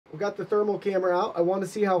We've got the thermal camera out. I want to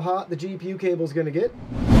see how hot the GPU cable is going to get.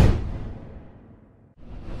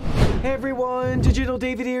 Hey everyone, Digital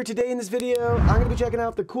David here. Today in this video, I'm going to be checking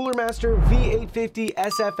out the Cooler Master V850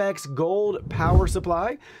 SFX Gold power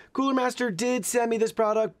supply. Cooler Master did send me this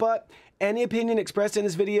product, but any opinion expressed in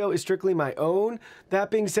this video is strictly my own.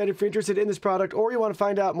 That being said, if you're interested in this product or you want to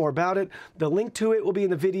find out more about it, the link to it will be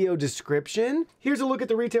in the video description. Here's a look at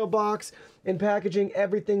the retail box and packaging.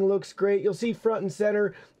 Everything looks great. You'll see front and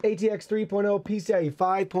center ATX 3.0, PCIe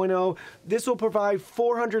 5.0. This will provide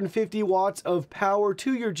 450 watts of power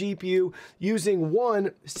to your GPU using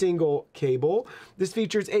one single cable. This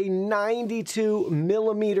features a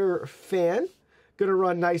 92mm fan. Gonna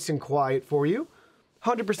run nice and quiet for you.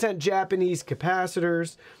 100% Japanese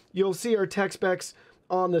capacitors. You'll see our tech specs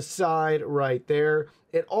on the side right there.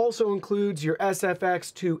 It also includes your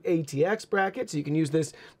SFX-to-ATX bracket, so you can use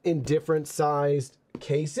this in different sized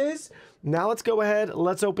cases. Now let's go ahead,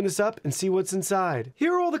 let's open this up and see what's inside.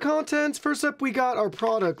 Here are all the contents. First up, we got our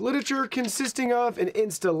product literature consisting of an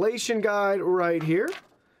installation guide right here.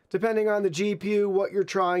 Depending on the GPU, what you're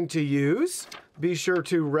trying to use, be sure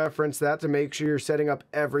to reference that to make sure you're setting up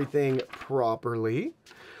everything properly.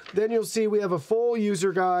 Then you'll see we have a full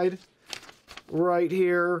user guide right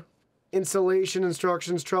here. Installation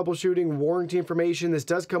instructions, troubleshooting, warranty information. This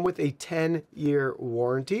does come with a 10-year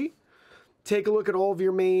warranty. Take a look at all of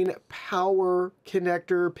your main power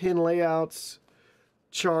connector pin layouts,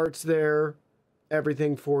 charts there,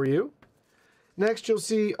 everything for you. Next, you'll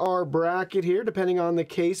see our bracket here, depending on the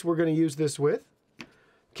case we're going to use this with.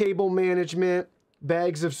 Cable management,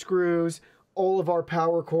 bags of screws, all of our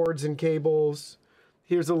power cords and cables.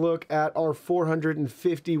 Here's a look at our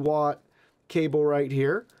 450 watt cable right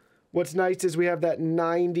here. What's nice is we have that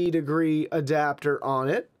 90-degree adapter on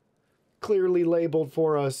it, clearly labeled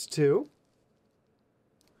for us too.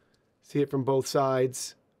 See it from both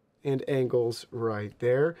sides and angles right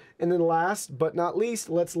there. And then last but not least,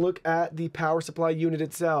 let's look at the power supply unit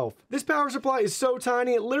itself. This power supply is so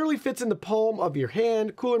tiny, it literally fits in the palm of your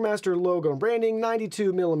hand. Cooler Master logo and branding,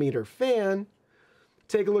 92mm fan.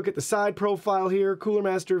 Take a look at the side profile here. Cooler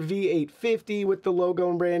Master V850 with the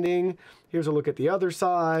logo and branding. Here's a look at the other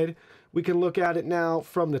side. We can look at it now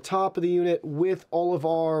from the top of the unit with all of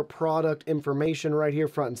our product information right here,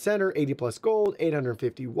 front and center, 80 plus gold,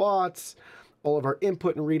 850 watts. All of our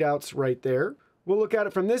input and readouts right there. We'll look at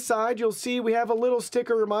it from this side. You'll see we have a little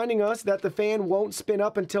sticker reminding us that the fan won't spin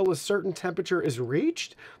up until a certain temperature is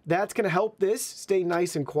reached. That's going to help this stay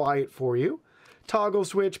nice and quiet for you. Toggle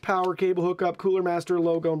switch, power cable hookup, Cooler Master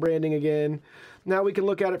logo and branding again. Now we can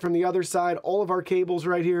look at it from the other side. All of our cables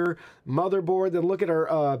right here. Motherboard, then look at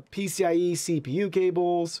our PCIe CPU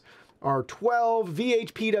cables. Our 12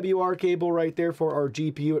 VHPWR cable right there for our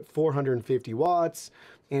GPU at 450 watts.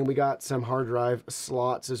 And we got some hard drive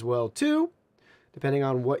slots as well too, depending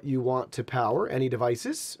on what you want to power any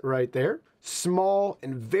devices right there. Small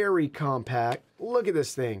and very compact. Look at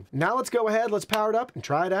this thing. Now let's go ahead, let's power it up and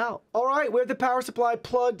try it out. All right, we have the power supply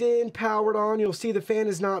plugged in, powered on. You'll see the fan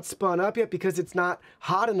is not spun up yet because it's not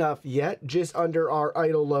hot enough yet, just under our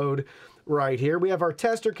idle load right here. We have our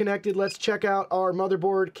tester connected. Let's check out our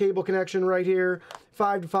motherboard cable connection right here.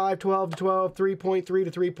 5 to 5, 12 to 12, 3.3 to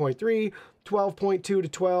 3.3, 12.2 to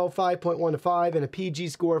 12, 5.1 to 5, and a PG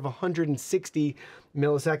score of 160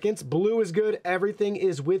 milliseconds. Blue is good. Everything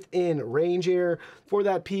is within range here. For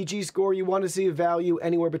that PG score, you want to see a value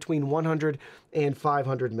anywhere between 100 and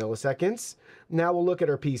 500 milliseconds. Now we'll look at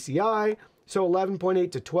our PCI. So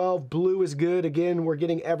 11.8 to 12. Blue is good. Again, we're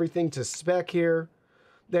getting everything to spec here.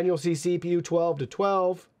 Then you'll see CPU 12 to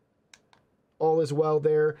 12. All is well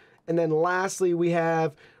there. And then lastly, we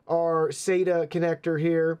have our SATA connector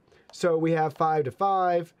here. So we have 5 to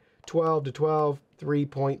 5, 12 to 12,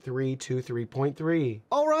 3.3 to 3.3.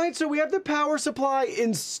 All right, so we have the power supply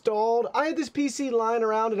installed. I had this PC lying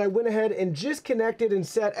around and I went ahead and just connected and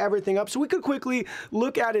set everything up so we could quickly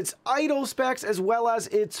look at its idle specs as well as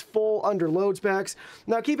its full under load specs.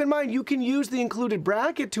 Now keep in mind, you can use the included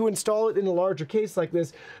bracket to install it in a larger case like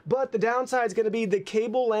this, but the downside is going to be the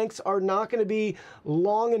cable lengths are not going to be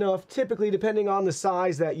long enough, typically depending on the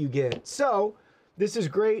size that you get. So this is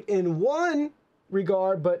great in one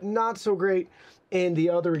regard, but not so great in the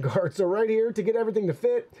other regard. So right here, to get everything to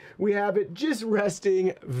fit, we have it just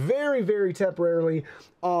resting very, very temporarily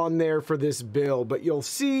on there for this build. But you'll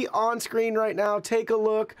see on screen right now, take a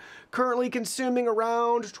look, currently consuming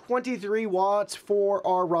around 23 watts for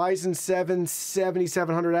our Ryzen 7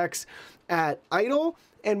 7700X at idle,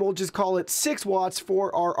 and we'll just call it 6 watts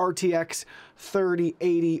for our RTX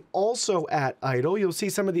 3080 also at idle. You'll see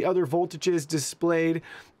some of the other voltages displayed.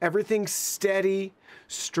 Everything's steady.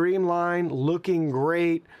 streamlined, looking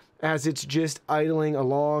great as it's just idling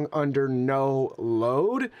along under no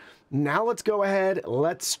load. Now let's go ahead,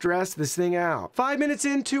 let's stress this thing out. 5 minutes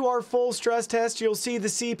into our full stress test, you'll see the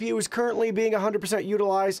CPU is currently being 100%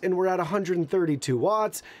 utilized and we're at 132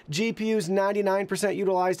 watts. GPU's 99%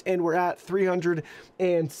 utilized and we're at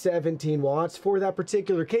 317 watts. For that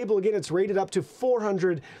particular cable, again, it's rated up to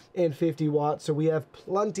 450 watts, so we have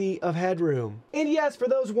plenty of headroom. And yes, for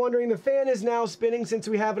those wondering, the fan is now spinning since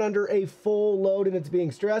we have it under a full load and it's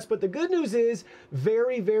being stressed, but the good news is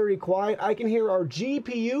very, very quiet. I can hear our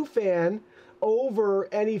GPU fan over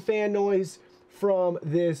any fan noise from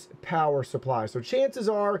this power supply. So chances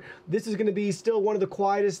are this is going to be still one of the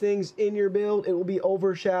quietest things in your build. It will be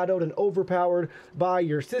overshadowed and overpowered by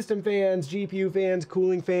your system fans, GPU fans,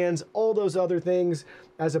 cooling fans, all those other things,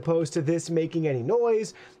 as opposed to this making any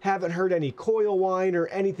noise. Haven't heard any coil whine or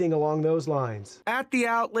anything along those lines. At the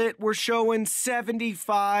outlet, we're showing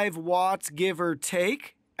 75 watts, give or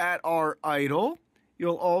take, at our idle.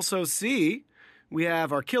 You'll also see we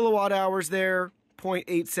have our kilowatt hours there,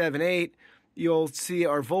 0.878. You'll see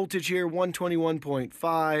our voltage here,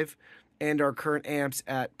 121.5, and our current amps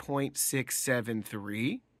at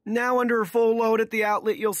 0.673. Now under a full load at the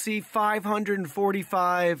outlet, you'll see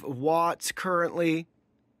 545 watts currently,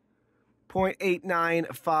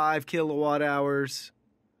 0.895 kilowatt hours,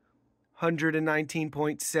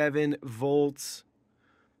 119.7 volts,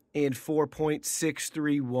 and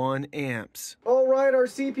 4.631 amps. All right, our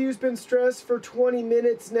CPU's been stressed for 20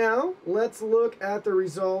 minutes now. Let's look at the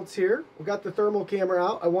results here. We've got the thermal camera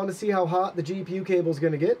out. I want to see how hot the GPU cable is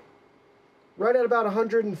going to get. Right at about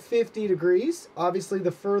 150 degrees. Obviously,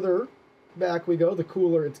 the further back we go, the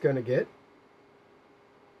cooler it's going to get.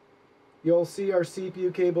 You'll see our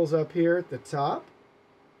CPU cables up here at the top.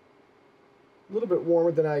 A little bit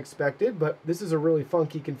warmer than I expected, but this is a really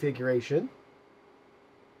funky configuration.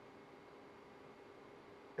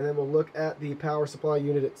 And then we'll look at the power supply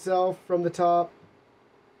unit itself from the top.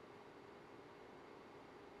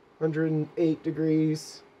 108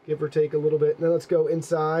 degrees, give or take a little bit. Now let's go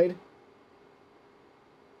inside.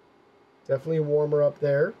 Definitely warmer up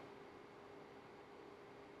there.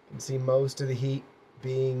 You can see most of the heat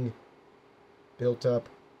being built up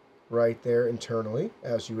right there internally,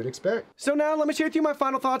 as you would expect. So now let me share with you my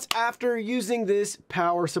final thoughts after using this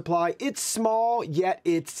power supply. It's small, yet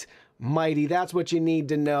it's mighty. That's what you need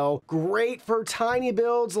to know. Great for tiny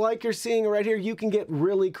builds like you're seeing right here. You can get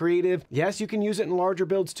really creative. Yes, you can use it in larger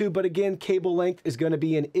builds too, but again, cable length is going to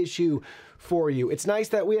be an issue for you. It's nice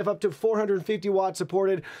that we have up to 450 watts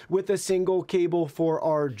supported with a single cable for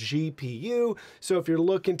our GPU. So if you're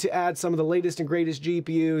looking to add some of the latest and greatest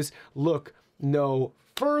GPUs, look no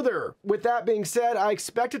further. With that being said, I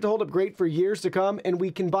expect it to hold up great for years to come, and we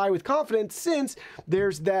can buy with confidence since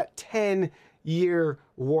there's that 10-year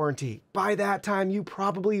warranty. By that time, you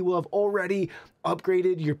probably will have already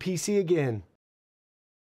upgraded your PC again.